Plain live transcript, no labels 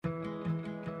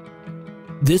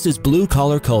This is Blue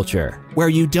Collar Culture, where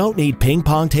you don't need ping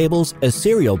pong tables, a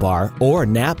cereal bar, or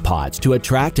nap pods to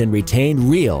attract and retain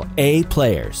real A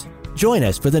players. Join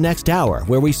us for the next hour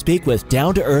where we speak with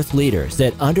down-to-earth leaders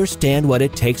that understand what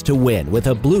it takes to win with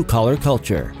a blue collar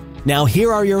culture. Now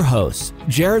here are your hosts,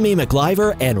 Jeremy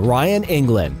McLiver and Ryan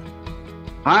England.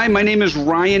 Hi, my name is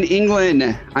Ryan England.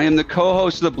 I am the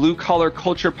co-host of the Blue Collar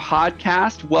Culture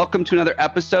podcast. Welcome to another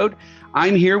episode.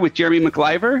 I'm here with Jeremy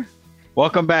McLiver.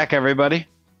 Welcome back, everybody.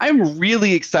 I'm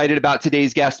really excited about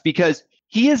today's guest because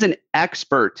he is an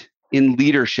expert in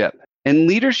leadership. And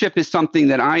leadership is something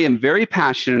that I am very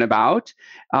passionate about.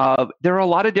 There are a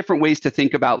lot of different ways to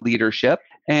think about leadership.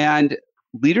 And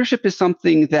leadership is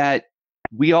something that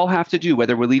we all have to do,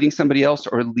 whether we're leading somebody else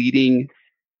or leading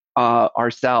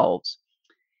ourselves.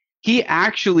 He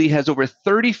actually has over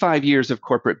 35 years of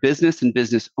corporate business and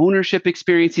business ownership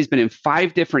experience. He's been in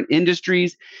 5 different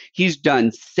industries. He's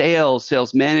done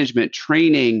sales management,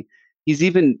 training. He's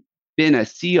even been a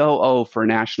COO for a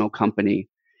national company.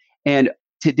 And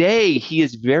today, he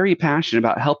is very passionate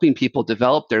about helping people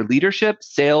develop their leadership,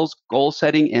 sales, goal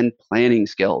setting, and planning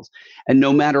skills. And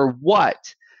no matter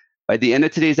what, by the end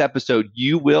of today's episode,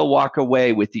 you will walk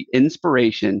away with the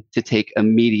inspiration to take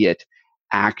immediate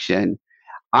action.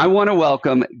 I want to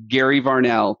welcome Gary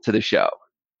Varnell to the show.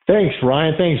 Thanks,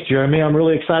 Ryan. Thanks, Jeremy. I'm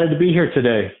really excited to be here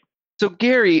today. So,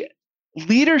 Gary,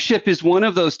 leadership is one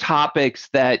of those topics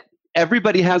that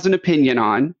everybody has an opinion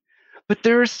on, but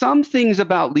there are some things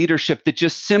about leadership that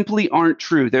just simply aren't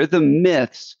true. They're the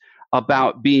myths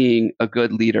about being a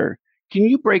good leader. Can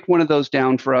you break one of those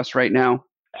down for us right now?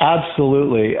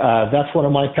 Absolutely. That's one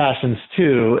of my passions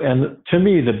too. And to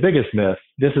me, the biggest myth,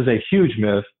 this is a huge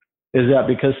myth, is that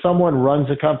because someone runs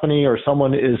a company or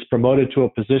someone is promoted to a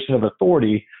position of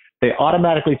authority, they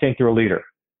automatically think they're a leader.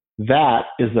 That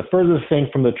is the furthest thing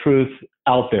from the truth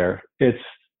out there. It's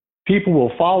people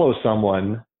will follow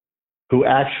someone who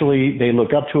actually they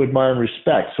look up to, admire, and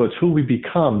respect. So it's who we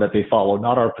become that they follow,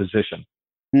 not our position.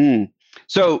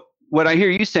 So what I hear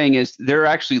you saying is there are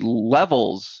actually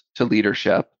levels to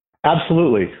leadership.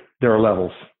 Absolutely. There are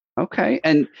levels. Okay.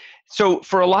 And so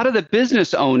for a lot of the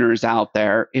business owners out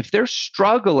there, if they're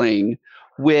struggling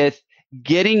with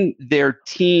getting their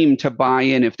team to buy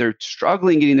in, if they're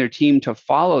struggling getting their team to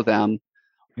follow them,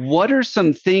 what are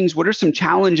some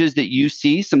challenges that you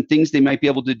see, some things they might be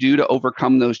able to do to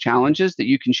overcome those challenges that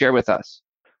you can share with us?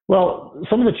 Well,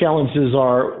 some of the challenges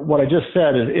are what I just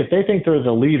said is if they think they're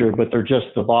the leader, but they're just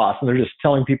the boss and they're just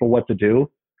telling people what to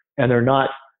do and they're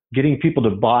not getting people to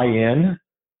buy in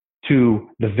to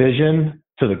the vision,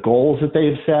 to the goals that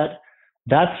they've set,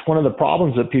 that's one of the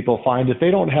problems that people find. If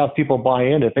they don't have people buy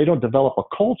in, if they don't develop a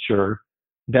culture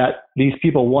that these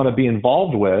people want to be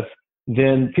involved with,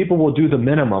 then people will do the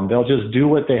minimum. They'll just do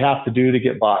what they have to do to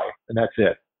get by, and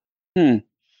that's it.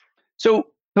 So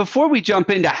before we jump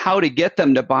into how to get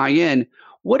them to buy in,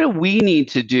 what do we need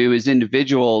to do as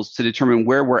individuals to determine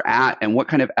where we're at and what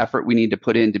kind of effort we need to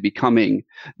put into becoming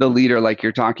the leader like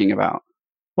you're talking about?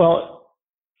 Well,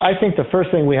 I think the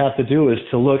first thing we have to do is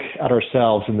to look at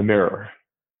ourselves in the mirror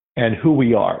and who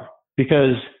we are,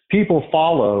 because people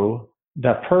follow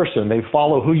that person. They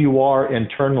follow who you are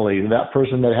internally, that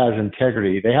person that has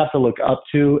integrity. They have to look up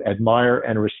to, admire,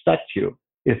 and respect you.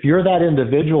 If you're that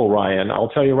individual, Ryan, I'll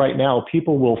tell you right now,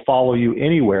 people will follow you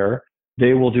anywhere.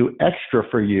 They will do extra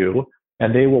for you,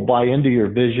 and they will buy into your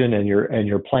vision and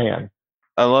your plan.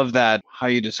 I love that, how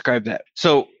you describe that.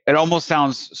 So it almost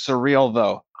sounds surreal,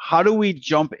 though. How do we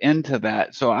jump into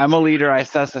that? So I'm a leader. I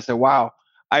say, wow,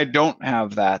 I don't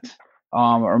have that,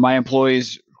 or my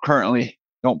employees currently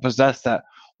don't possess that.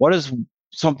 What is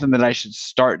something that I should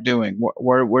start doing?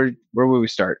 Where will we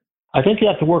start? I think you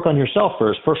have to work on yourself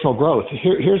first, personal growth.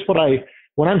 Here's what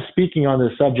when I'm speaking on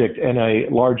this subject in a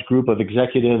large group of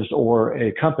executives or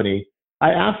a company, I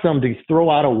ask them to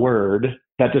throw out a word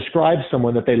that describes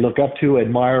someone that they look up to,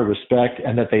 admire, respect,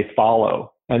 and that they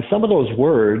follow. And some of those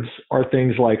words are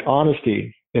things like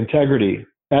honesty, integrity,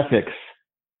 ethics,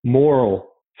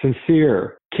 moral,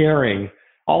 sincere, caring.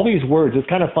 All these words, it's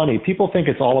kind of funny. People think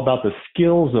it's all about the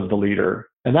skills of the leader,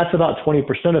 and that's about 20%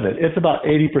 of it. It's about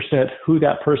 80% who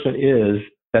that person is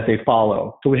that they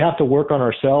follow. So we have to work on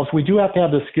ourselves. We do have to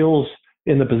have the skills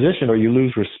in the position or you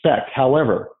lose respect.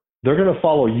 However, they're going to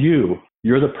follow you.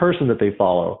 You're the person that they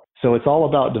follow. So it's all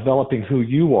about developing who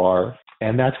you are,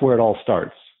 and that's where it all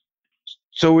starts.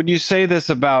 So when you say this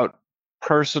about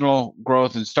personal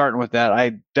growth and starting with that,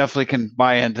 I definitely can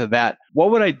buy into that.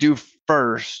 What would I do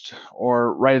first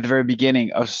or right at the very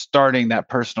beginning of starting that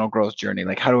personal growth journey?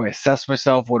 Like, how do I assess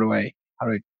myself? How do I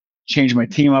change my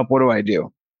team up? What do I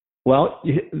do? Well,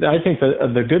 I think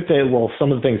the good thing, well,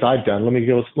 some of the things I've done, let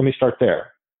me start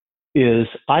there, is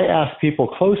I ask people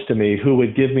close to me who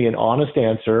would give me an honest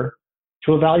answer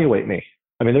to evaluate me.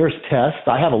 I mean, there's tests.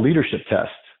 I have a leadership test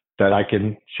that I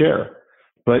can share,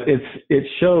 but it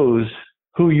shows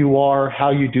who you are,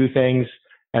 how you do things,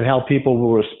 and how people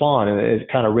will respond. And it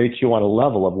kind of rates you on a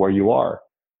level of where you are.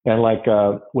 And like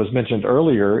was mentioned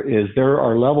earlier, is there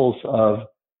are levels of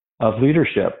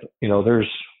leadership. There's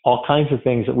all kinds of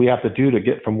things that we have to do to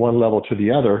get from one level to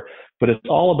the other, but it's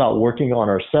all about working on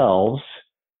ourselves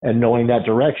and knowing that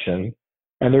direction.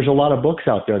 And there's a lot of books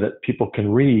out there that people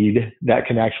can read that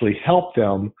can actually help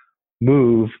them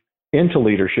move into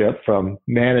leadership from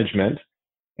management,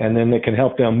 and then it can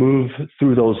help them move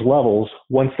through those levels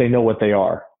once they know what they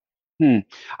are.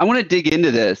 I want to dig into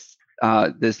this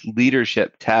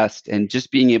leadership test and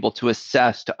just being able to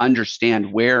assess, to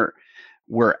understand where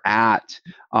we're at.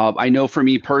 I know for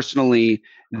me personally,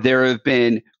 there have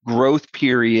been growth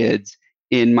periods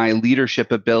in my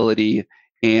leadership ability.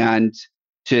 And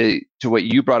to what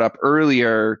you brought up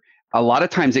earlier, a lot of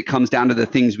times it comes down to the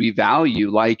things we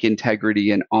value, like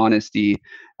integrity and honesty,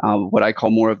 what I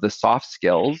call more of the soft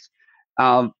skills.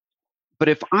 But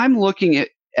if I'm looking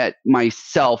at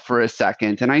myself for a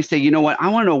second and I say, you know what, I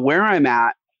want to know where I'm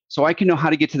at so I can know how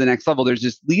to get to the next level, there's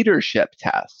this leadership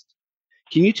test.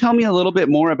 Can you tell me a little bit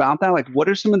more about that? Like, what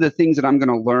are some of the things that I'm going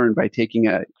to learn by taking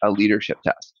a leadership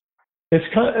test? It's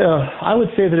I would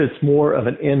say that it's more of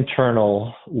an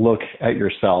internal look at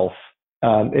yourself.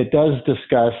 It does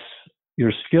discuss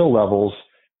your skill levels,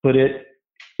 but it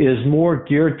is more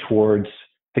geared towards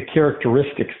the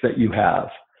characteristics that you have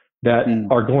that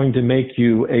are going to make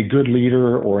you a good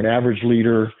leader or an average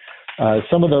leader.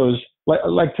 Some of those,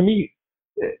 like to me,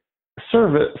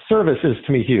 service is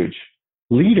to me huge.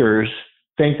 Leaders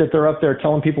think that they're up there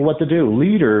telling people what to do.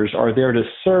 Leaders are there to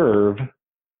serve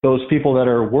those people that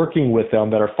are working with them,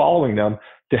 that are following them,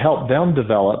 to help them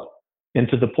develop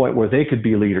into the point where they could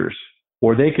be leaders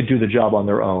or they could do the job on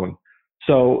their own.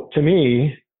 So to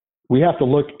me, we have to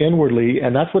look inwardly,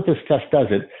 and that's what this test does.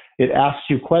 It asks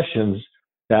you questions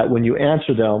that when you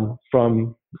answer them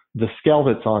from the scale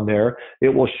that's on there, it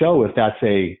will show if that's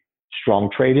a strong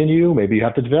trait in you. Maybe you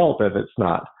have to develop if it's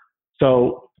not.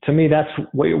 So to me, that's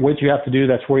what you have to do.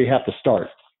 That's where you have to start.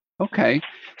 Okay.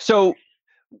 So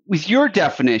with your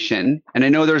definition, and I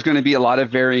know there's going to be a lot of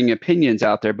varying opinions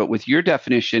out there, but with your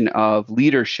definition of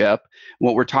leadership,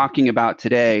 what we're talking about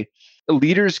today,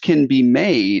 leaders can be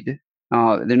made.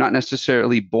 They're not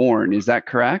necessarily born. Is that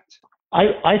correct?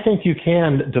 I think you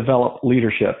can develop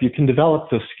leadership. You can develop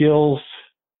the skills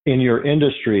in your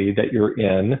industry that you're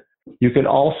in. You can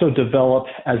also develop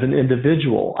as an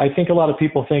individual. I think a lot of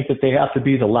people think that they have to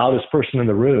be the loudest person in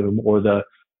the room or the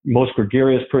most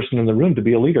gregarious person in the room to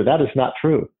be a leader. That is not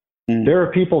true. There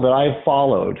are people that I've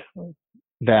followed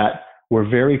that were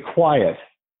very quiet,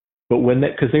 but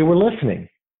because they were listening,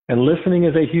 and listening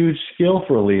is a huge skill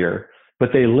for a leader, but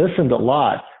they listened a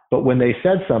lot. But when they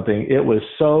said something, it was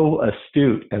so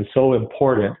astute and so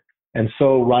important and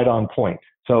so right on point.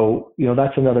 So,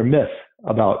 that's another myth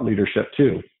about leadership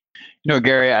too.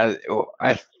 Gary,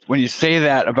 I when you say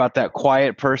that about that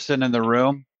quiet person in the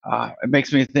room, it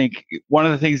makes me think one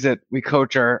of the things that we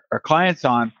coach our clients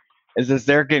on is as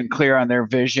they're getting clear on their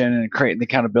vision and creating the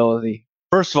accountability.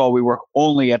 First of all, we work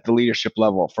only at the leadership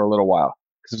level for a little while,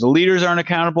 because if the leaders aren't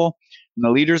accountable and the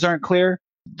leaders aren't clear,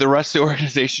 the rest of the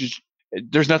organization,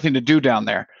 there's nothing to do down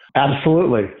there.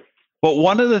 Absolutely. But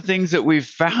one of the things that we've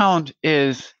found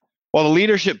is, while the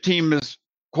leadership team is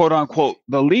quote unquote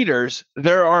the leaders,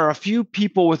 there are a few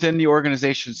people within the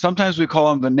organization. Sometimes we call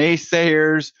them the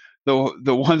naysayers, the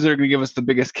ones that are going to give us the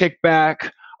biggest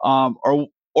kickback,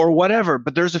 or whatever.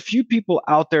 But there's a few people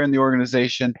out there in the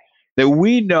organization that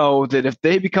we know that if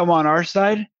they become on our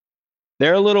side,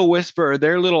 their little whisper or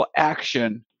their little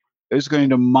action is going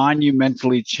to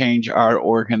monumentally change our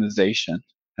organization.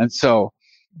 And so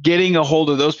getting a hold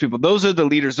of those people, those are the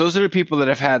leaders. Those are the people that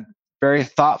have had very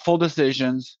thoughtful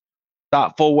decisions,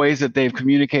 thoughtful ways that they've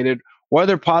communicated,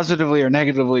 whether positively or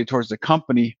negatively towards the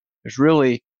company, is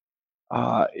really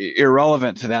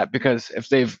irrelevant to that, because if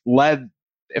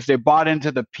they bought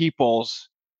into the people's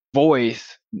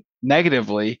voice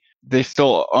negatively, they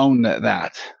still own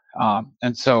that.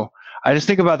 And so I just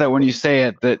think about that when you say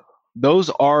it, that those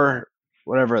are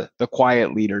the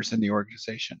quiet leaders in the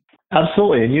organization.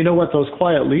 Absolutely. And you know what? Those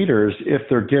quiet leaders, if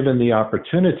they're given the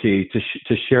opportunity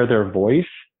to share their voice,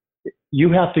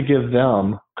 you have to give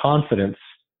them confidence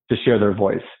to share their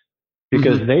voice,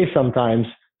 because they sometimes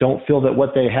don't feel that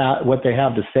what they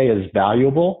have to say is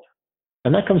valuable.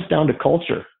 And that comes down to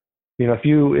culture. If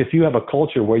you have a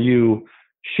culture where you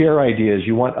share ideas.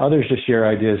 You want others to share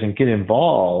ideas and get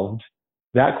involved.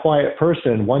 That quiet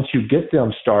person, once you get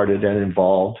them started and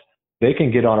involved, they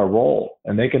can get on a roll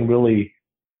and they can really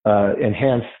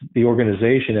enhance the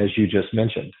organization, as you just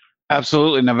mentioned.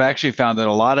 Absolutely. And I've actually found that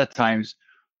a lot of times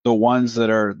the ones that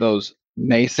are those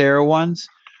naysayer ones,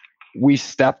 we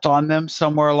stepped on them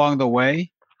somewhere along the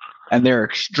way, and they're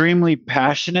extremely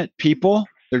passionate people.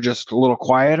 They're just a little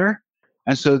quieter.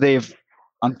 And so they've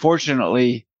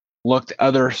unfortunately looked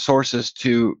other sources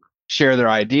to share their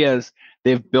ideas.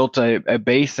 They've built a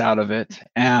base out of it,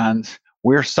 and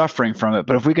we're suffering from it.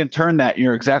 But if we can turn that,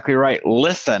 you're exactly right.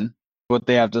 Listen to what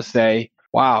they have to say.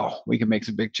 Wow, we can make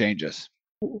some big changes.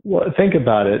 Well, think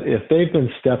about it. If they've been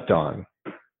stepped on,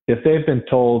 if they've been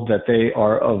told that they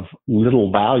are of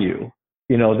little value,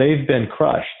 they've been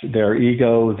crushed. Their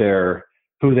ego, their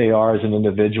who they are as an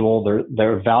individual,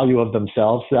 their value of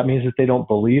themselves. That means that they don't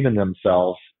believe in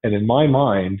themselves. And in my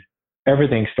mind,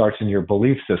 everything starts in your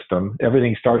belief system.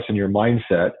 Everything starts in your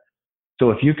mindset. So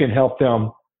if you can help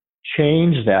them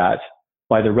change that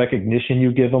by the recognition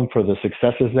you give them for the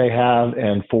successes they have,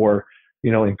 and for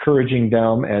encouraging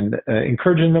them and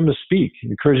encouraging them to speak,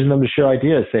 encouraging them to share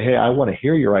ideas, say, hey, I want to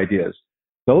hear your ideas.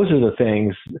 Those are the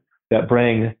things that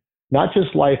bring not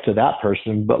just life to that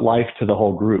person, but life to the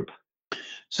whole group.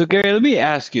 So Gary, let me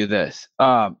ask you this.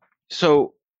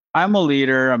 So I'm a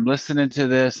leader, I'm listening to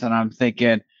this, and I'm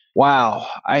thinking, wow,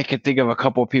 I can think of a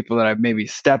couple of people that I've maybe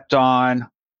stepped on.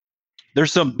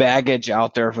 There's some baggage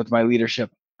out there with my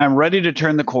leadership. I'm ready to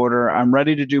turn the corner. I'm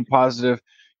ready to do positive,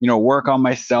 work on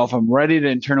myself. I'm ready to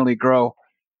internally grow.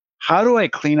 How do I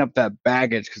clean up that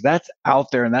baggage? Because that's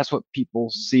out there and that's what people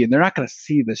see. And they're not going to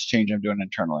see this change I'm doing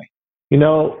internally.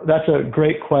 That's a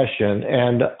great question.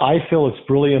 And I feel it's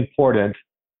really important,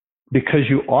 because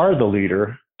you are the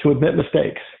leader, to admit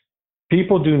mistakes.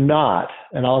 People do not,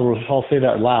 and I'll say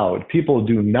that loud, people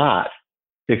do not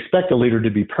expect a leader to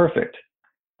be perfect,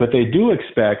 but they do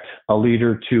expect a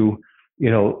leader to,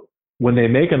 when they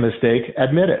make a mistake,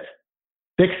 admit it,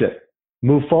 fix it,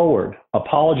 move forward,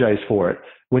 apologize for it.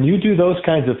 When you do those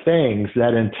kinds of things,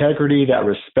 that integrity, that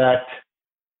respect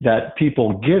that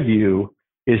people give you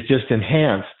is just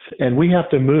enhanced. And we have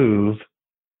to move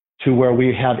to where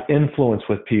we have influence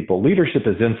with people. Leadership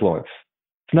is influence.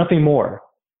 It's nothing more.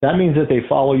 That means that they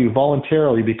follow you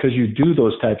voluntarily because you do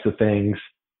those types of things,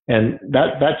 and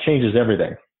that changes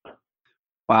everything.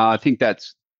 Wow, I think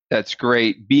that's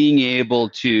great. Being able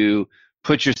to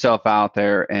put yourself out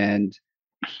there and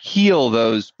heal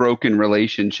those broken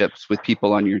relationships with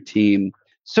people on your team.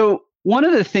 So one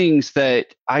of the things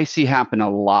that I see happen a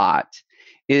lot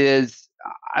is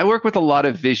I work with a lot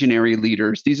of visionary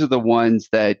leaders. These are the ones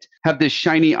that have this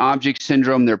shiny object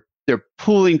syndrome. They're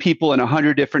pulling people in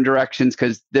 100 different directions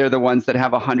because they're the ones that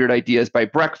have 100 ideas by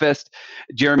breakfast.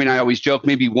 Jeremy and I always joke,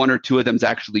 maybe one or two of them is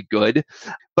actually good,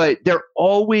 but they're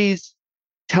always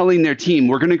telling their team,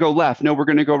 we're going to go left. No, we're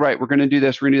going to go right. We're going to do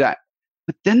this. We're going to do that.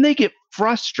 But then they get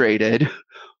frustrated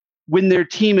when their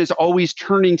team is always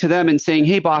turning to them and saying,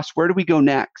 hey, boss, where do we go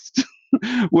next?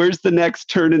 Where's the next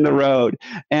turn in the road?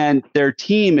 And their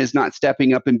team is not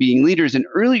stepping up and being leaders. And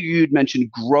earlier you'd mentioned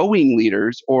growing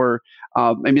leaders, or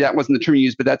maybe that wasn't the term you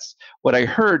used, but that's what I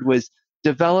heard was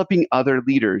developing other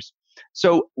leaders.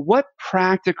 So what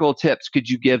practical tips could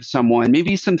you give someone,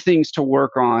 maybe some things to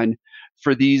work on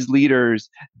for these leaders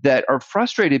that are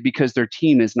frustrated because their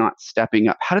team is not stepping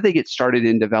up? How do they get started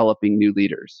in developing new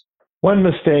leaders? One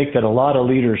mistake that a lot of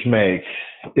leaders make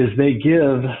is they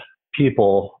give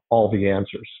people all the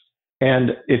answers.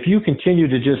 And if you continue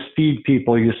to just feed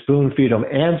people, you spoon feed them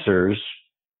answers,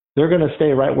 they're going to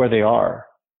stay right where they are.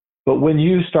 But when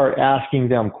you start asking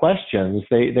them questions,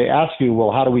 they ask you,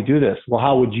 well, how do we do this? Well,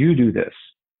 how would you do this?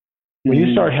 When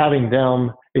you start having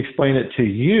them explain it to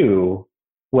you,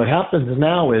 what happens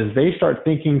now is they start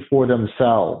thinking for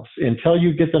themselves. Until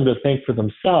you get them to think for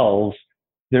themselves,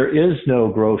 there is no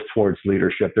growth towards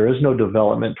leadership. There is no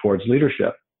development towards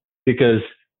leadership, because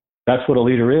that's what a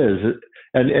leader is.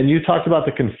 And you talked about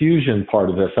the confusion part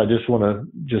of this. I just want to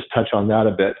just touch on that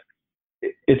a bit.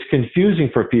 It's confusing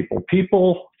for people.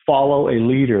 People follow a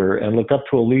leader and look up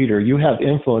to a leader. You have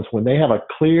influence when they have a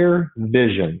clear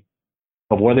vision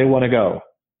of where they want to go.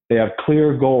 They have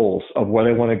clear goals of where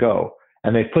they want to go,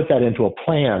 and they put that into a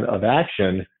plan of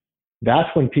action.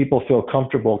 That's when people feel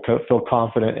comfortable, feel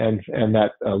confident, and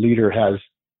that a leader has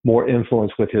more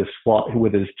influence with his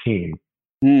team.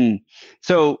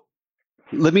 So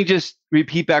let me just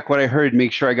repeat back what I heard and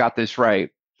make sure I got this right.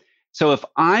 So if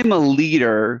I'm a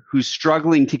leader who's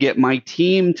struggling to get my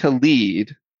team to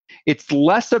lead, it's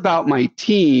less about my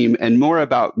team and more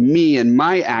about me and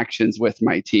my actions with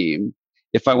my team.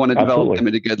 if I want to develop Absolutely. them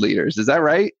into good leaders. Is that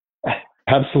right?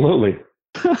 Absolutely.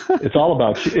 It's all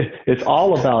about you. It's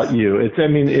all about you.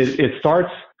 It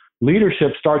starts,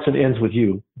 leadership starts and ends with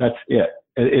you. That's it.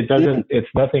 It doesn't, it's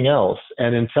nothing else.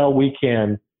 And until we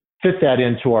can fit that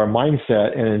into our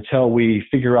mindset and until we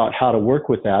figure out how to work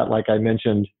with that, like I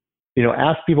mentioned,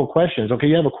 ask people questions. Okay,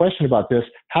 you have a question about this.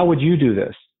 How would you do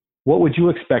this? What would you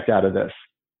expect out of this?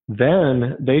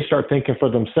 Then they start thinking for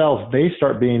themselves. They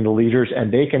start being the leaders,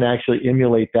 and they can actually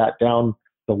emulate that down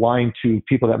the line to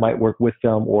people that might work with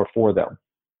them or for them.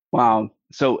 Wow.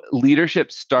 So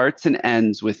leadership starts and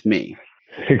ends with me.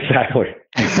 Exactly.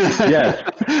 Yes.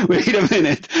 Wait a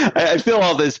minute. I feel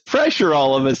all this pressure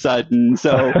all of a sudden.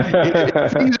 So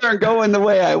if things aren't going the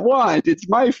way I want, it's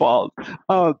my fault.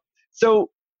 So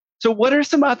what are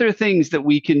some other things that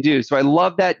we can do? So I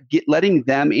love that, letting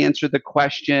them answer the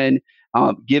question,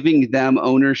 giving them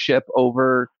ownership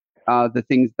over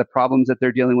the problems that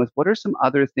they're dealing with. What are some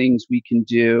other things we can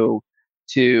do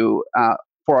to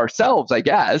for ourselves, I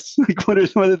guess? Like, what are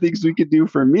some other things we could do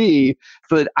for me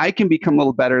so that I can become a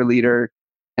little better leader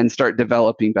and start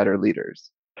developing better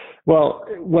leaders? Well,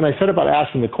 when I said about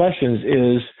asking the questions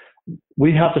is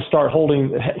we have to start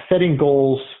setting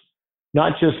goals,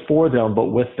 not just for them, but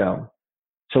with them.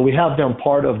 So we have them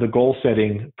part of the goal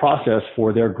setting process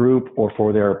for their group or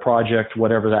for their project,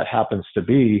 whatever that happens to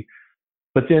be.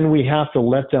 But then we have to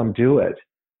let them do it.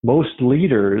 Most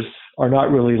leaders are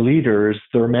not really leaders.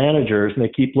 They're managers, and they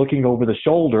keep looking over the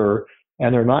shoulder,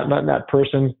 and they're not letting that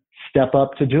person step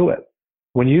up to do it.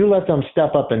 When you let them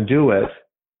step up and do it,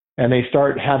 and they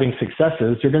start having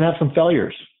successes, you're going to have some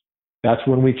failures. That's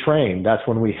when we train. That's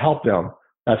when we help them.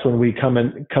 That's when we come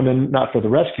in not for the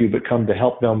rescue, but come to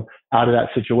help them out of that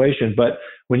situation. But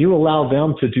when you allow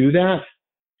them to do that,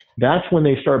 that's when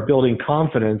they start building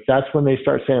confidence. That's when they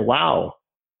start saying, wow,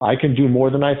 I can do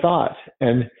more than I thought.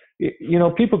 And,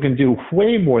 people can do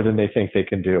way more than they think they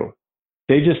can do.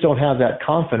 They just don't have that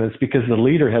confidence because the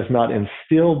leader has not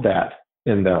instilled that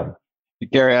in them.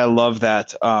 Gary, I love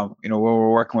that. When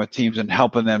we're working with teams and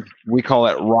helping them, we call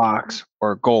it rocks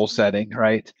or goal setting,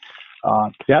 right?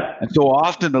 Yep. And so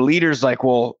often the leader's like,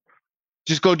 well,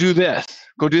 just go do this,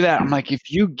 go do that. I'm like, if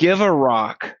you give a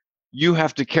rock, you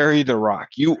have to carry the rock.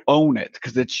 You own it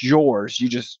because it's yours. You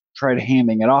just try to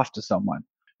handing it off to someone.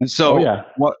 And so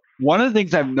one of the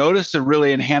things I've noticed in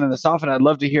really in handing this off, and I'd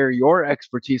love to hear your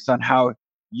expertise on how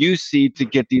you see to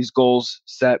get these goals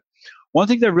set. One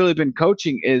thing that I've really been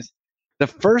coaching is the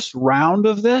first round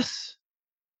of this,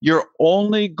 your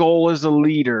only goal as a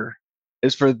leader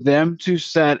is for them to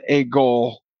set a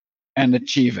goal and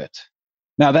achieve it.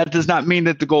 Now, that does not mean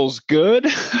that the goal is good.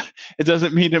 It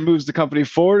doesn't mean it moves the company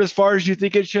forward as far as you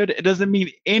think it should. It doesn't mean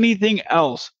anything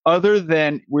else other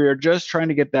than we're just trying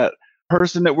to get that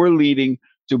person that we're leading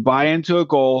to buy into a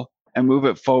goal and move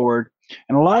it forward.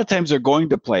 And a lot of times they're going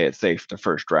to play it safe the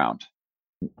first round.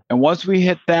 And once we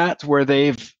hit that where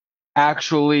they've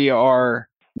actually are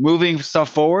moving stuff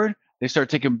forward, they start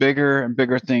taking bigger and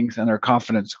bigger things and their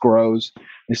confidence grows.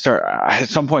 They start, at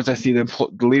some points I see the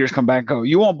leaders come back and go,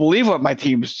 you won't believe what my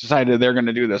team's decided they're going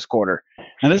to do this quarter.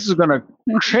 And this is going to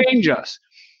change us.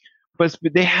 But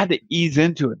they had to ease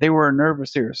into it. They were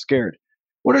nervous. They were scared.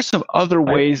 What are some other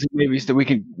ways maybe that we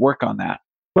can work on that?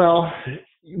 Well,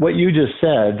 what you just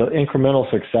said, the incremental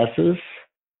successes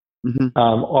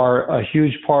are a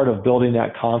huge part of building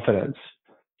that confidence.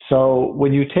 So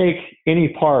when you take any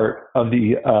part of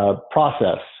the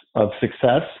process of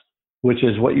success, which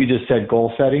is what you just said,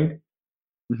 goal setting,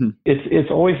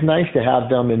 it's always nice to have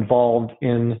them involved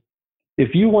in,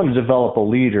 if you want to develop a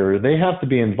leader, they have to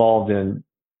be involved in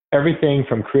everything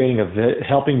from creating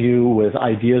helping you with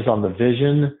ideas on the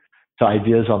vision, to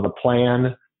ideas on the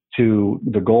plan, to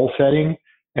the goal setting,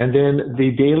 and then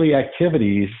the daily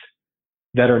activities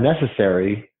that are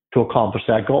necessary to accomplish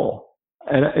that goal.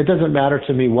 And it doesn't matter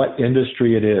to me what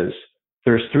industry it is.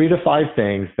 There's 3 to 5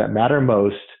 things that matter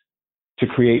most to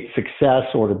create success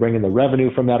or to bring in the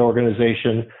revenue from that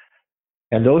organization.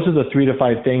 And those are the 3 to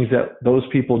 5 things that those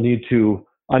people need to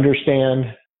understand,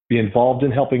 be involved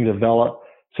in helping develop,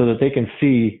 so that they can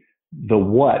see the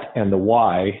what and the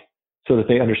why, so that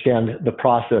they understand the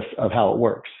process of how it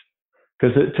works.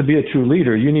 Because to be a true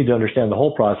leader, you need to understand the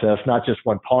whole process, not just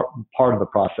one part of the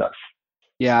process.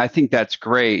 Yeah, I think that's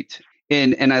great.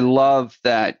 And I love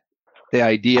that the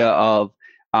idea of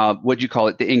what you call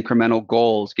it, the incremental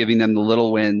goals, giving them the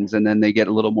little wins, and then they get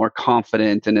a little more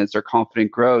confident. And as their confidence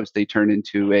grows, they turn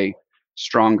into a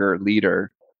stronger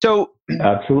leader. So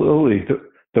absolutely,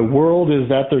 the world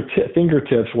is at their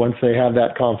fingertips once they have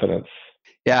that confidence.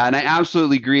 Yeah, and I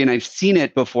absolutely agree. And I've seen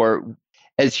it before.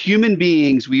 as human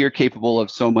beings, we are capable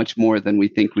of so much more than we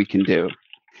think we can do.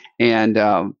 And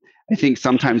I think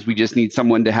sometimes we just need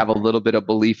someone to have a little bit of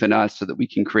belief in us so that we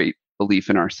can create belief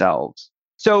in ourselves.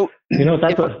 So,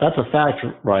 that's a fact,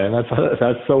 Ryan.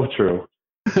 That's so true.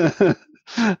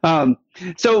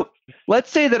 So let's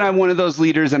say that I'm one of those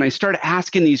leaders and I start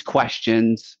asking these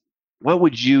questions. What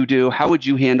would you do? How would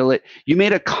you handle it? You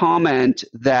made a comment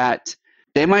that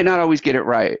they might not always get it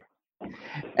right.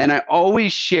 And I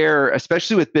always share,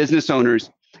 especially with business owners,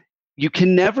 you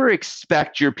can never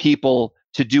expect your people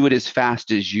to do it as fast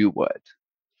as you would.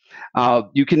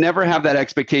 You can never have that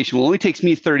expectation. Well, it only takes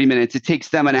me 30 minutes. It takes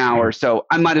them an hour. So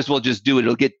I might as well just do it.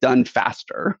 It'll get done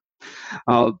faster.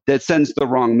 That sends the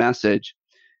wrong message.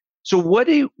 So what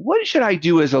should I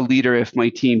do as a leader if my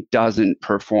team doesn't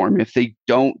perform, if they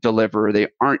don't deliver, or they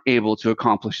aren't able to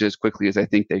accomplish it as quickly as I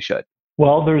think they should?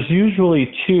 Well, there's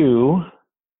usually two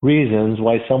reasons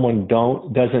why someone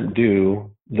doesn't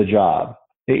do the job.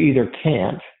 They either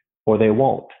can't or they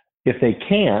won't. If they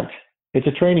can't, it's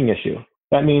a training issue.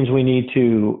 That means we need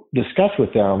to discuss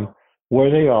with them where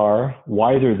they are,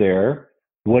 why they're there,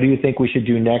 what do you think we should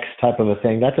do next type of a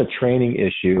thing. That's a training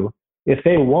issue. If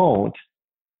they won't,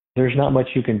 there's not much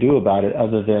you can do about it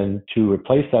other than to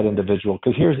replace that individual.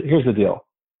 Because here's the deal.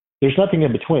 There's nothing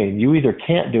in between. You either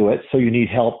can't do it, so you need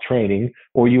help training,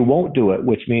 or you won't do it,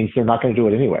 which means they're not going to do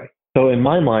it anyway. So in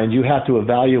my mind, you have to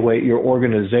evaluate your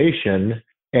organization,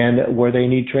 and where they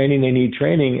need training,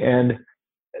 and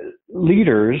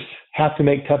leaders have to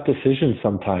make tough decisions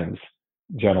sometimes,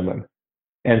 gentlemen.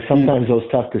 And sometimes those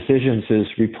tough decisions is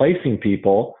replacing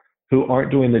people who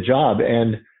aren't doing the job.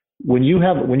 And when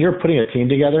you're putting a team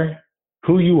together,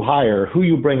 who you hire, who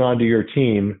you bring onto your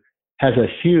team has a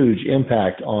huge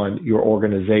impact on your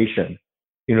organization.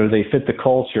 They fit the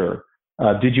culture.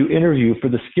 Did you interview for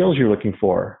the skills you're looking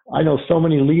for? I know so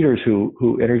many leaders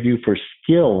who interview for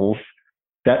skills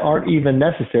that aren't even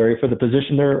necessary for the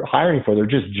position they're hiring for. They're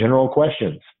just general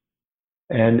questions.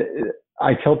 And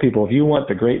I tell people, if you want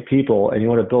the great people and you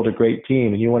want to build a great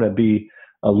team and you want to be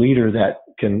a leader that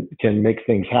can make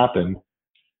things happen,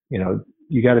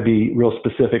 you got to be real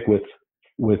specific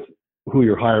with who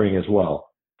you're hiring as well.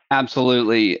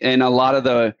 Absolutely. And a lot of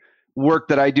the work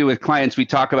that I do with clients, we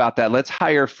talk about that. Let's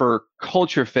hire for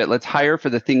culture fit. Let's hire for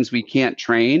the things we can't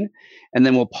train, and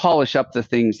then we'll polish up the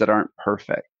things that aren't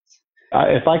perfect.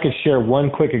 If I could share one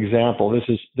quick example, this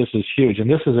is huge. And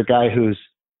this is a guy who's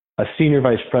a senior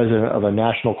vice president of a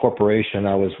national corporation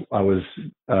I was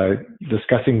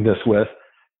discussing this with.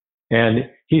 And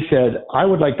he said, I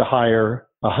would like to hire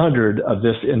 100 of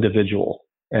this individual.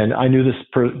 And I knew this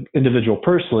individual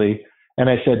personally. And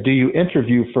I said, do you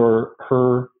interview for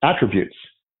her attributes?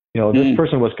 This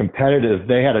person was competitive.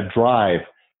 They had a drive.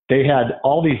 They had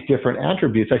all these different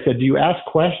attributes. I said, do you ask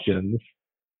questions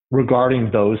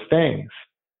regarding those things?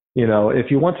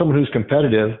 If you want someone who's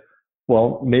competitive,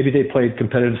 well, maybe they played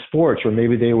competitive sports, or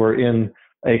maybe they were in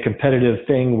a competitive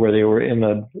thing where they were in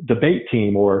a debate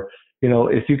team, or,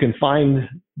 if you can find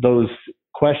those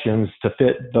questions to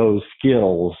fit those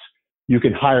skills, you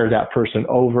can hire that person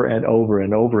over and over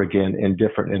and over again in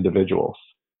different individuals.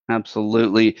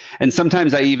 Absolutely. And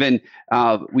sometimes I even,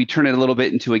 we turn it a little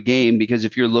bit into a game, because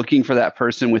if you're looking for that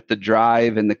person with the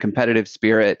drive and the competitive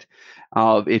spirit,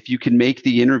 if you can make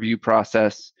the interview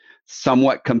process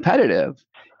somewhat competitive,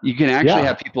 you can actually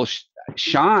have people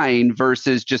shine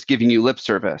versus just giving you lip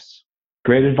service.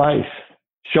 Great advice.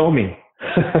 Show me.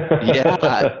 Yeah,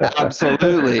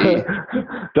 absolutely.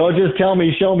 Don't just tell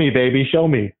me, show me, baby, show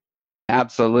me.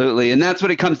 Absolutely. And that's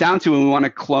what it comes down to when we want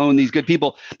to clone these good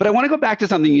people. But I want to go back to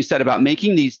something you said about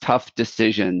making these tough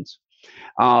decisions.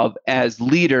 As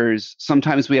leaders,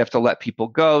 sometimes we have to let people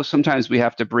go. Sometimes we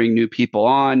have to bring new people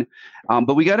on.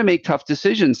 But we got to make tough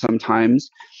decisions sometimes.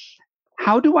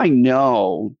 How do I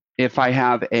know if I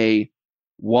have a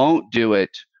won't do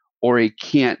it or a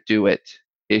can't do it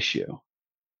issue?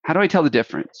 How do I tell the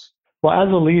difference? Well,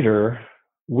 as a leader,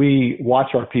 we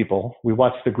watch our people. We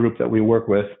watch the group that we work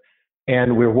with,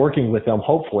 and we're working with them.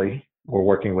 Hopefully, we're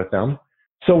working with them.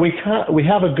 So we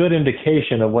have a good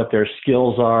indication of what their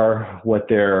skills are, what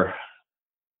their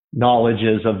knowledge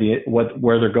is of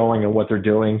where they're going and what they're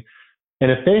doing.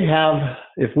 And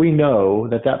if we know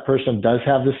that person does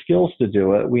have the skills to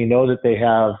do it, we know that they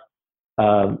have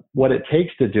what it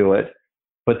takes to do it,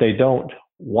 but they don't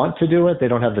want to do it, they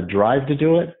don't have the drive to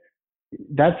do it,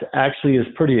 that's actually is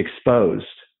pretty exposed.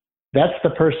 That's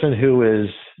the person who is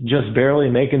just barely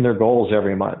making their goals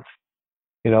every month.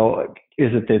 Is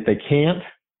it that they can't,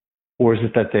 or is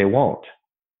it that they won't?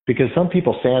 Because some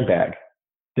people sandbag.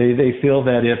 They feel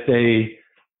that if they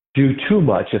do too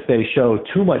much, if they show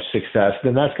too much success,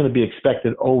 then that's going to be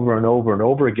expected over and over and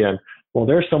over again. Well,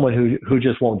 there's someone who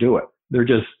just won't do it. They're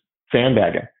just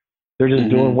sandbagging. They're just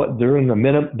doing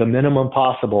the minimum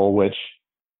possible, which,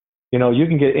 you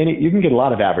can get a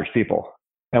lot of average people.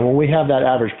 And when we have that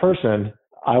average person,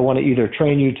 I want to either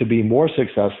train you to be more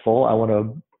successful, I want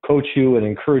to coach you and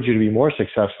encourage you to be more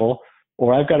successful,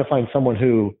 or I've got to find someone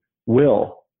who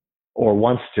will or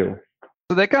wants to.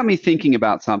 So that got me thinking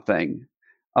about something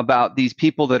about these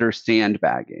people that are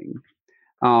sandbagging,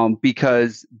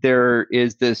 because there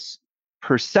is this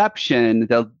perception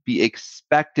they'll be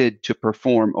expected to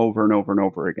perform over and over and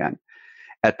over again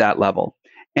at that level.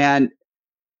 And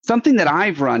something that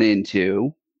I've run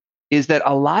into is that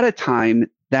a lot of time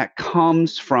that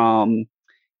comes from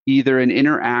either an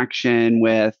interaction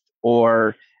with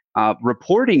or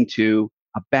reporting to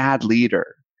a bad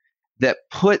leader that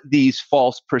put these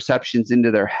false perceptions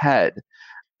into their head.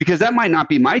 Because that might not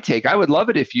be my take. I would love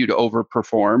it if you'd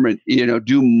overperform and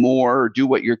do more, or do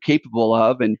what you're capable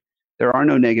of, and there are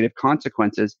no negative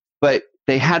consequences. But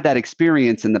they had that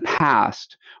experience in the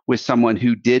past with someone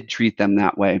who did treat them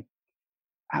that way.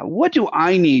 What do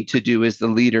I need to do as the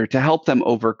leader to help them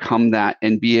overcome that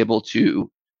and be able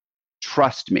to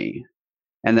trust me,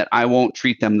 and that I won't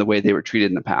treat them the way they were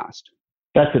treated in the past?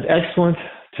 That's an excellent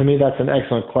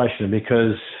question,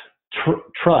 because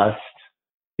trust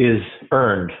is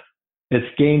earned. It's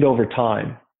gained over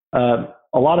time.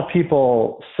 A lot of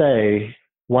people say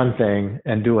one thing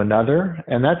and do another,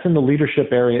 and that's in the leadership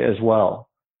area as well.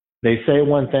 They say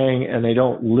one thing and they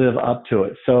don't live up to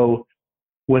it. So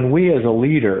when we as a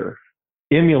leader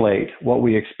emulate what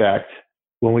we expect,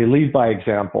 when we lead by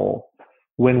example,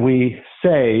 when we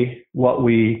say what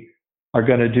we are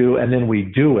going to do and then we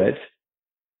do it,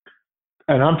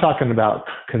 and I'm talking about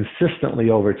consistently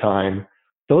over time,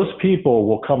 those people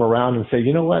will come around and say,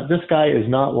 you know what, this guy is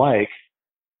not like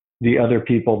the other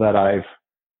people that I've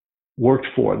worked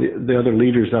for, the other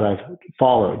leaders that I've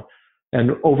followed.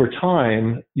 And over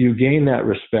time, you gain that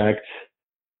respect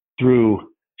through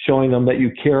showing them that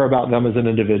you care about them as an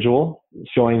individual,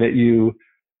 showing that you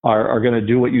are going to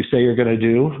do what you say you're going to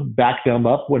do, back them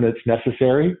up when it's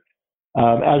necessary.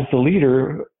 As the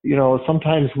leader,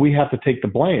 sometimes we have to take the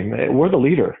blame. We're the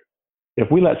leader. If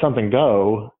we let something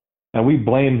go and we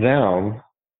blame them,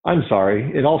 I'm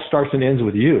sorry, it all starts and ends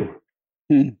with you.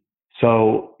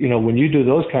 So, when you do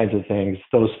those kinds of things,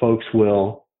 those folks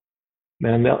will,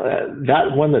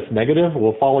 that one that's negative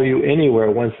will follow you anywhere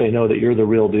once they know that you're the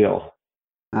real deal.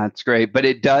 That's great. But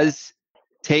it does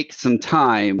take some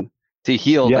time to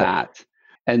heal that.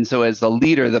 And so as a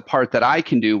leader, the part that I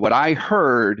can do, what I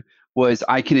heard was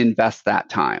I can invest that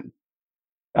time.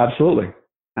 Absolutely.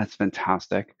 That's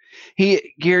fantastic.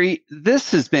 Hey, Gary,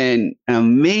 this has been an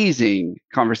amazing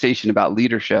conversation about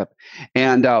leadership.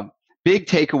 And big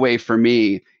takeaway for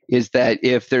me is that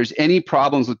if there's any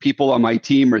problems with people on my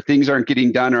team, or things aren't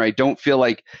getting done, or I don't feel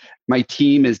like my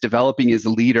team is developing as a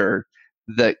leader,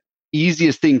 the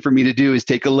easiest thing for me to do is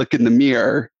take a look in the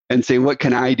mirror and say, what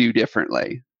can I do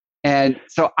differently? And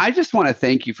so I just want to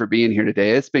thank you for being here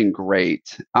today. It's been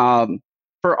great. For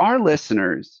our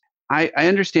listeners, I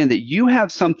understand that you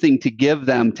have something to give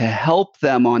them to help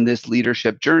them on this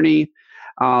leadership journey,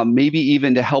 maybe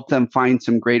even to help them find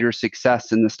some greater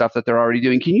success in the stuff that they're already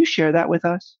doing. Can you share that with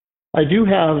us? I do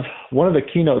have one of the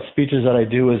keynote speeches that I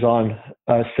do is on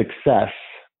success.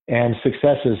 And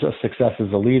success is as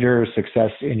a leader,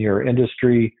 success in your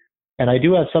industry. And I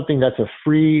do have something that's a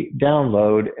free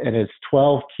download, and it's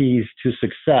 12 Keys to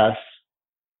Success.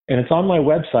 And it's on my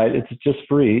website. It's just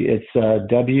free. It's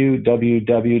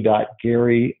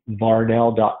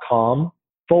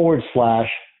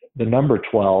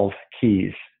www.garyvarnell.com/12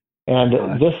 keys.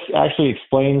 And this actually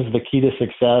explains the key to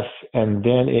success, and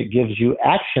then it gives you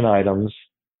action items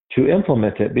to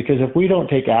implement it. Because if we don't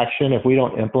take action, if we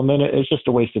don't implement it, it's just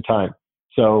a waste of time.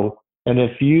 So, and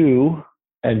if you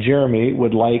and Jeremy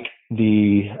would like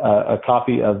a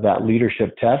copy of that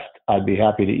leadership test, I'd be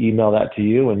happy to email that to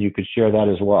you, and you could share that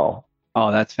as well.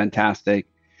 Oh, that's fantastic.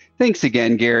 Thanks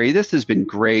again, Gary. This has been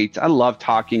great. I love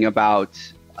talking about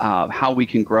how we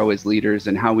can grow as leaders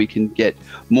and how we can get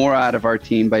more out of our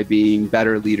team by being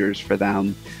better leaders for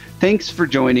them. Thanks for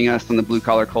joining us on the Blue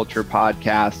Collar Culture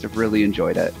podcast. I've really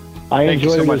enjoyed it. I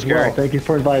enjoyed it as well. Gary. Thank you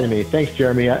for inviting me. Thanks,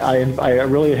 Jeremy. I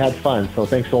really had fun, so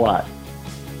thanks a lot.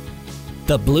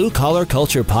 The Blue Collar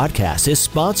Culture podcast is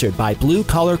sponsored by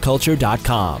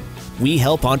BlueCollarCulture.com. We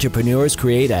help entrepreneurs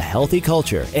create a healthy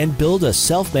culture and build a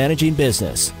self-managing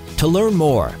business. To learn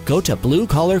more, go to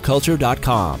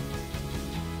BlueCollarCulture.com.